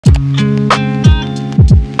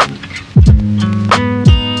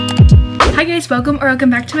welcome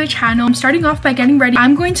back to my channel. I'm starting off by getting ready.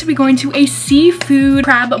 I'm going to be going to a seafood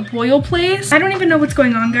crab boil place. I don't even know what's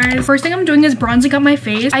going on, guys. First thing I'm doing is bronzing up my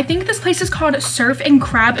face. I think this place is called Surf and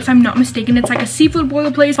Crab, if I'm not mistaken. It's like a seafood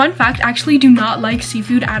boil place. Fun fact, I actually do not like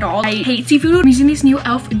seafood at all. I hate seafood. I'm using these new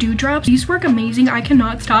e.l.f. dewdrops. These work amazing. I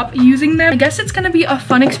cannot stop using them. I guess it's gonna be a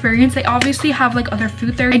fun experience. They obviously have like other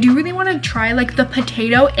food there. I do really want to try like the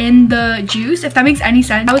potato in the juice, if that makes any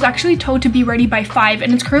sense. I was actually told to be ready by 5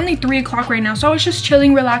 and it's currently 3 o'clock right now, so I was just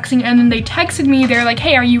chilling, relaxing, and then they texted me. They're like,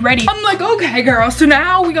 hey, are you ready? I'm like, okay girl, so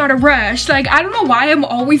now we gotta rush. Like, I don't know why I'm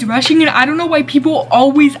always rushing, and I don't know why people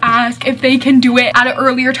always ask if they can do it at an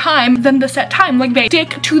earlier time than the set time. Like, they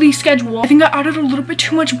stick to the schedule. I think I added a little bit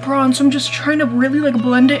too much bronze, so I'm just trying to really like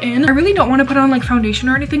blend it in. I really don't want to put on like foundation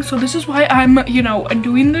or anything, so this is why I'm, you know,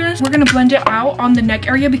 doing this. We're gonna blend it out on the neck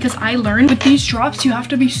area because I learned with these drops you have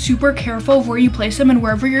to be super careful of where you place them, and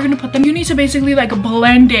wherever you're gonna put them you need to basically like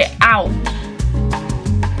blend it out.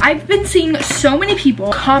 I've been seeing so many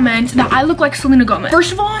people comment that I look like Selena Gomez.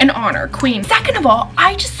 First of all, an honor, queen. Second of all,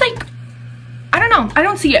 I just like, I don't know, I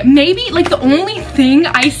don't see it. Maybe like the only thing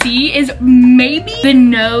I see is maybe the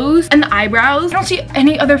nose and the eyebrows. I don't see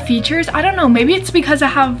any other features. I don't know, maybe it's because I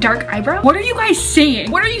have dark eyebrows. What are you guys saying?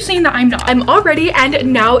 What are you saying that I'm not? I'm all ready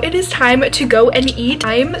and now it is time to go and eat.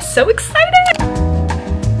 I'm so excited.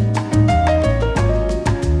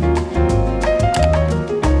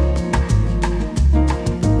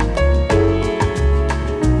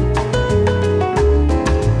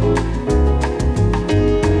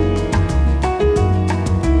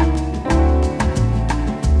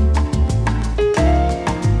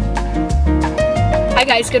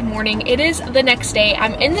 Hi guys, good morning. It is the next day.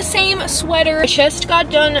 I'm in the same sweater. I just got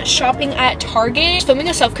done shopping at Target. Filming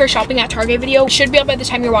a self-care shopping at Target video. Should be up by the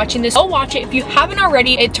time you're watching this. Go watch it if you haven't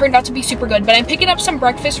already. It turned out to be super good, but I'm picking up some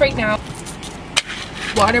breakfast right now.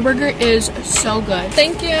 Whataburger is so good.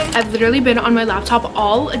 Thank you. I've literally been on my laptop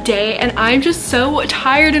all day and I'm just so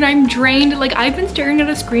tired and I'm drained. Like, I've been staring at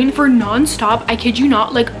a screen for non-stop, I kid you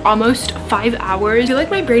not, like almost 5 hours. I feel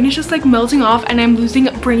like my brain is just like melting off and I'm losing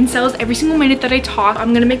brain cells every single minute that I talk.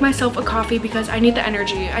 I'm gonna make myself a coffee because I need the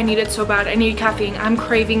energy. I need it so bad. I need caffeine. I'm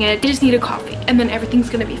craving it. I just need a coffee and then everything's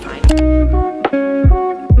gonna be fine.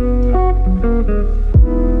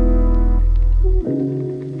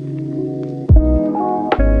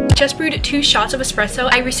 Just brewed 2 shots of espresso.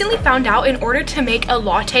 I recently found out in order to make a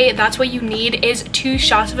latte, that's what you need is 2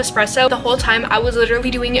 shots of espresso. The whole time I was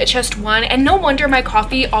literally doing just 1, and no wonder my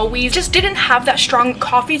coffee always just didn't have that strong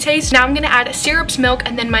coffee taste. Now I'm gonna add syrups, milk,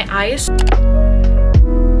 and then my ice.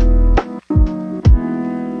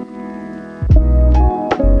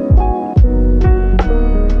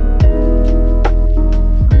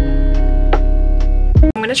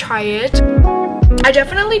 I'm gonna try it. I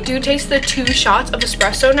definitely do taste the 2 shots of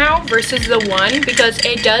espresso now versus the 1 because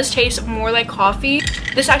it does taste more like coffee.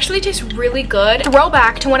 This actually tastes really good.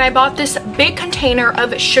 Throwback to when I bought this big container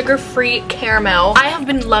of sugar-free caramel. I have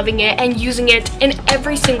been loving it and using it in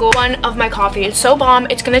every single one of my coffee. It's so bomb.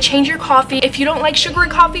 It's gonna change your coffee. If you don't like sugary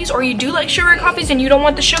coffees or you do like sugary coffees and you don't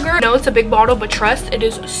want the sugar, no, it's a big bottle, but trust, it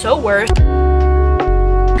is so worth.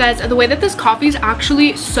 Guys, the way that this coffee is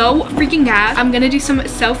actually so freaking gas. I'm gonna do some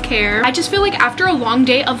self-care. I just feel like after a long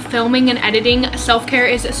day of filming and editing, self-care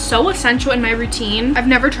is so essential in my routine. I've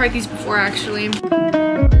never tried these before actually.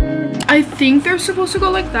 I think they're supposed to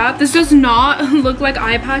go like that. This does not look like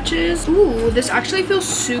eye patches. Ooh, this actually feels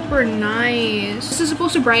super nice. This is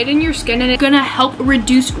supposed to brighten your skin and it's gonna help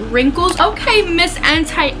reduce wrinkles. Okay, Miss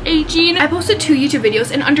Anti-Aging. I posted 2 YouTube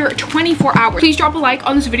videos in under 24 hours. Please drop a like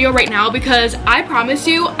on this video right now because I promise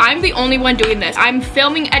you, I'm the only one doing this. I'm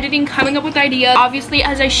filming, editing, coming up with ideas, obviously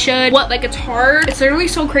as I should. What, like it's hard? It's literally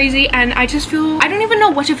so crazy and I just feel, I don't even know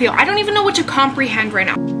what to feel. I don't even know what to comprehend right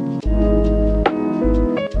now.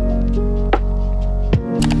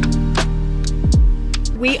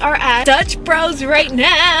 We are at Dutch Bros right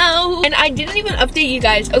now and I didn't even update you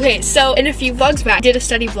guys. Okay, so in a few vlogs back I did a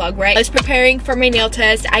study vlog, right? I was preparing for my nail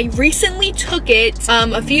test. I recently took it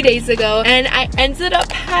a few days ago and I ended up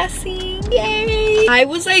passing. Yay! I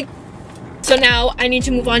was like, so now I need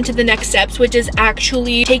to move on to the next steps, which is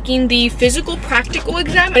actually taking the physical practical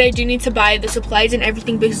exam. But I do need to buy the supplies and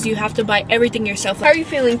everything because you have to buy everything yourself. How are you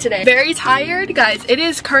feeling today? Very tired? Guys, it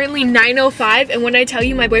is currently 9:05 and when I tell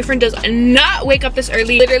you my boyfriend does not wake up this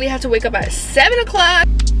early, literally have to wake up at 7 o'clock.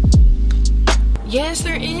 Yes,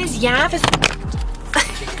 there is. Yeah.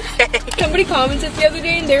 Somebody commented the other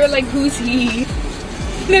day and they were like, who's he?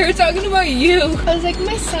 They were talking about you. I was like,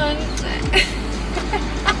 my son.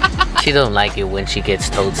 She don't like it when she gets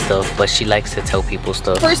told stuff, but she likes to tell people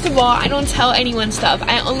stuff. First of all, I don't tell anyone stuff.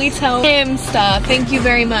 I only tell him stuff. Thank you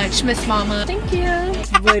very much, Miss Mama. Thank you.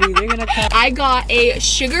 Buddy, they're gonna come. I got a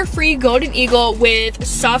sugar-free Golden Eagle with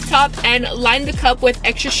soft top and lined the cup with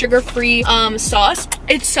extra sugar-free sauce.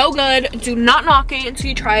 It's so good. Do not knock it until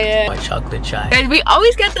you try it. My chocolate chai. Guys, we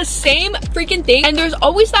always get the same freaking thing, and there's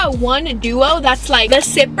always that one duo that's like the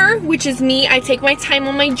sipper, which is me. I take my time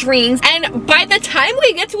on my drinks, and by the time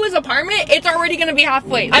we get to his apartment, it's already gonna be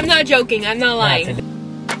halfway. I'm not joking. I'm not lying.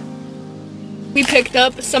 We picked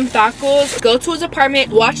up some tacos, go to his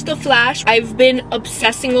apartment, watch The Flash. I've been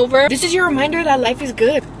obsessing over. This is your reminder that life is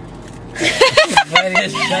good.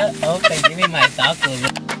 Shut up and give me my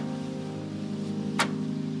tacos.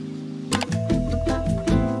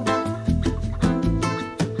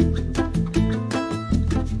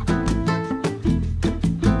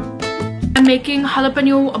 I'm making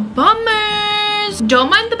jalapeno bummers. Don't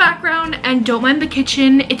mind the background and don't mind the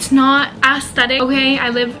kitchen. It's not aesthetic, okay? I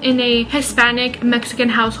live in a Hispanic Mexican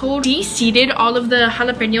household. De-seeded all of the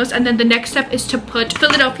jalapenos, and then the next step is to put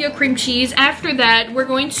Philadelphia cream cheese. After that, we're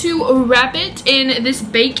going to wrap it in this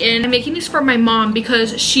bacon. I'm making this for my mom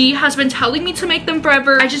because she has been telling me to make them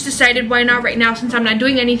forever. I just decided why not right now since I'm not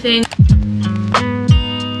doing anything.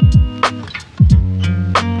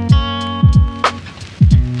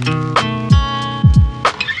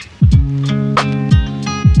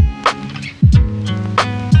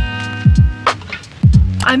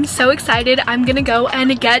 I'm so excited. I'm gonna go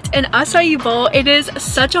and get an acai bowl. It is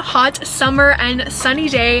such a hot summer and sunny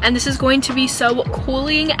day, and this is going to be so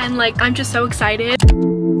cooling, and like I'm just so excited.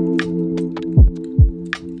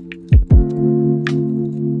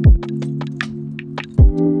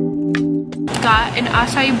 Got an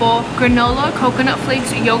acai bowl, granola, coconut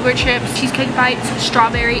flakes, yogurt chips, cheesecake bites,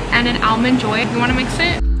 strawberry, and an almond joy. You wanna mix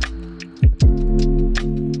it?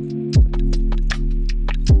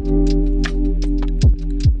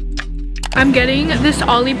 I'm getting this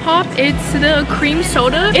Olipop. It's the cream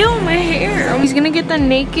soda. Ew, my hair. He's gonna get the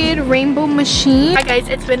Naked Rainbow Machine. Hi guys,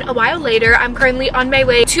 it's been a while later. I'm currently on my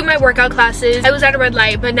way to my workout classes. I was at a red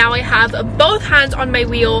light, but now I have both hands on my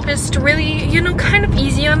wheel. Just really, you know, kind of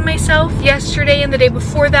easy on myself. Yesterday and the day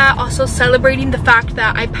before that, also celebrating the fact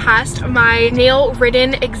that I passed my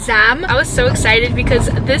nail-ridden exam. I was so excited because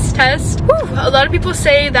this test, whew, a lot of people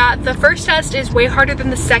say that the first test is way harder than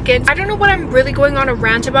the second. I don't know what I'm really going on a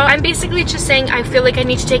rant about. I'm basically just saying I feel like I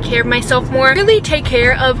need to take care of myself more, really take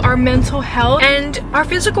care of our mental health and our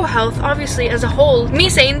physical health, obviously, as a whole. Me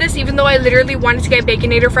saying this, even though I literally wanted to get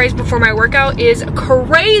Baconator fries before my workout, is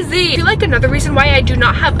crazy. I feel like another reason why I do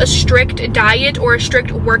not have a strict diet or a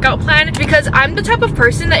strict workout plan is because I'm the type of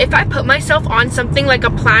person that if I put myself on something like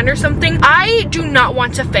a plan or something, I do not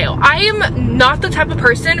want to fail. I am not the type of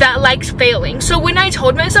person that likes failing. So when I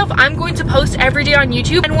told myself I'm going to post every day on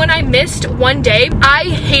YouTube, and when I missed one day, I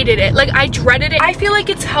hated it. Like, I dreaded it. I feel like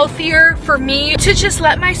it's healthier for me to just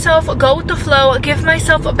let myself go with the flow, give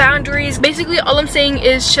myself boundaries. Basically, all I'm saying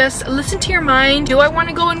is just listen to your mind. Do I want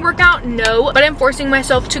to go and work out? No, but I'm forcing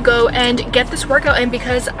myself to go and get this workout in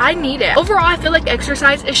because I need it. Overall, I feel like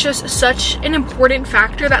exercise is just such an important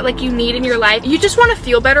factor that like you need in your life. You just want to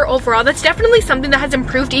feel better overall. That's definitely something that has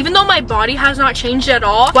improved, even though my body has not changed at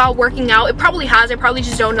all while working out. It probably has. I probably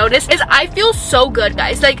just don't notice. Is I feel so good,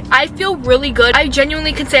 guys. Like, I feel really good. I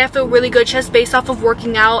genuinely can say I feel really good just based off of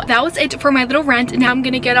working out. That was it for my little rant. Now I'm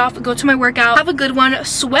gonna get off, go to my workout, have a good one,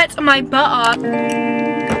 sweat my butt off.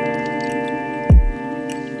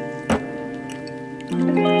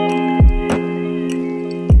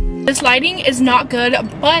 This lighting is not good,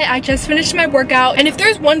 but I just finished my workout, and if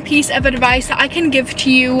there's one piece of advice that I can give to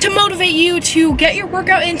you to motivate you to get your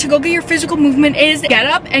workout in, to go get your physical movement, is get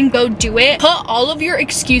up and go do it. Put all of your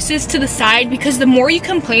excuses to the side, because the more you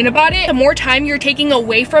complain about it, the more time you're taking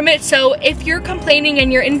away from it. So if you're complaining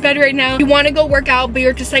and you're in bed right now, you want to go work out, but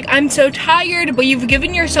you're just like, I'm so tired, but you've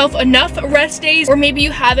given yourself enough rest days, or maybe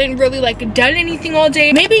you haven't really like done anything all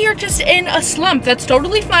day. Maybe you're just in a slump. That's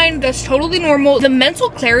totally fine. That's totally normal. The mental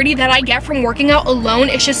clarity that I get from working out alone,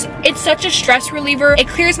 it's such a stress reliever. It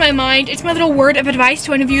clears my mind. It's my little word of advice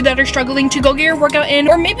to any of you that are struggling to go get your workout in,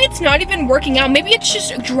 or maybe it's not even working out. Maybe it's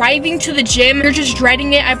just driving to the gym. You're just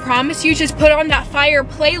dreading it. I promise you, just put on that fire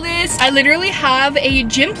playlist. I literally have a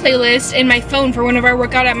gym playlist in my phone for whenever I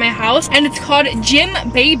work out at my house, and it's called Gym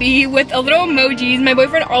Baby with a little emojis. My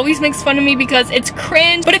boyfriend always makes fun of me because it's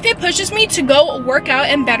cringe, but if it pushes me to go work out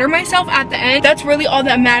and better myself at the end, that's really all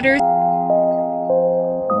that matters.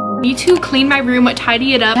 Need to clean my room,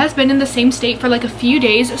 tidy it up. It has been in the same state for like a few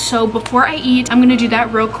days, so before I eat, I'm gonna do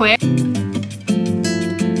that real quick.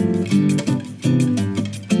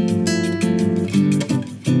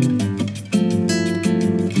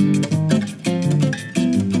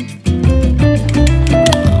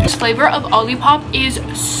 flavor of Olipop is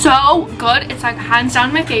so good. It's like hands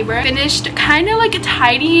down my favorite. Finished kind of like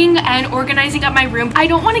tidying and organizing up my room. I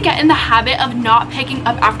don't want to get in the habit of not picking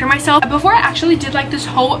up after myself. Before I actually did like this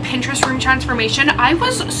whole Pinterest room transformation, I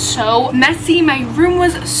was so messy. My room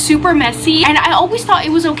was super messy, and I always thought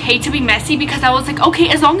it was okay to be messy because I was like, okay,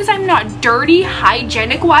 as long as I'm not dirty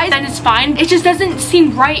hygienic wise, then it's fine. It just doesn't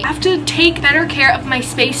seem right. I have to take better care of my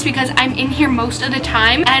space because I'm in here most of the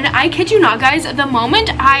time. And I kid you not, guys, the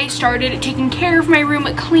moment I started taking care of my room,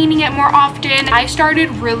 cleaning it more often, I started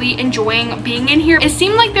really enjoying being in here. It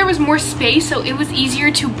seemed like there was more space, so it was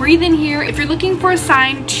easier to breathe in here. If you're looking for a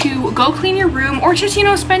sign to go clean your room, or just, you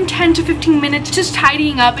know, spend 10 to 15 minutes just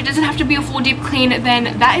tidying up, it doesn't have to be a full deep clean,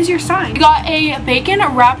 then that is your sign. We got a bacon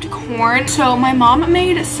wrapped corn. So my mom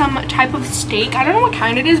made some type of steak. I don't know what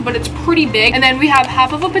kind it is, but it's pretty big. And then we have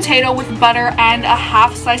half of a potato with butter and a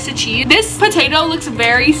half slice of cheese. This potato looks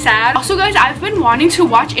very sad. Also, guys, I've been wanting to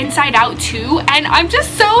watch Inside Out 2, and I'm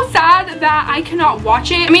just so sad that I cannot watch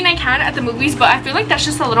it. I mean, I can at the movies, but I feel like that's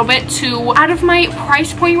just a little bit too out of my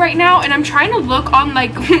price point right now. And I'm trying to look on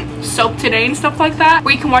like Soap Today and stuff like that,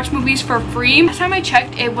 where you can watch movies for free. Last time I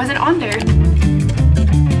checked, it wasn't on there.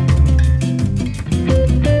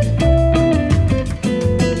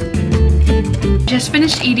 Just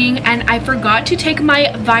finished eating and I forgot to take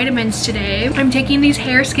my vitamins today. I'm taking these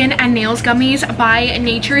hair, skin, and nails gummies by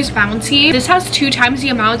Nature's Bounty. This has 2 times the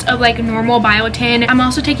amount of like normal biotin. I'm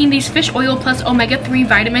also taking these fish oil plus omega-3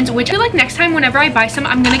 vitamins, which I feel like next time whenever I buy some,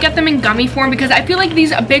 I'm gonna get them in gummy form because I feel like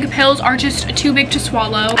these big pills are just too big to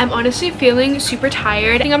swallow. I'm honestly feeling super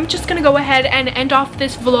tired. I think I'm just gonna go ahead and end off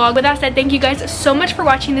this vlog. With that said, thank you guys so much for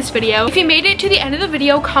watching this video. If you made it to the end of the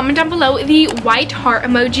video, comment down below the white heart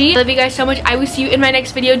emoji. I love you guys so much. I will see you in my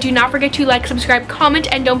next video. Do not forget to like, subscribe,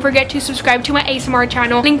 comment, and don't forget to subscribe to my ASMR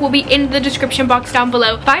channel. Link will be in the description box down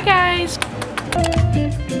below. Bye, guys.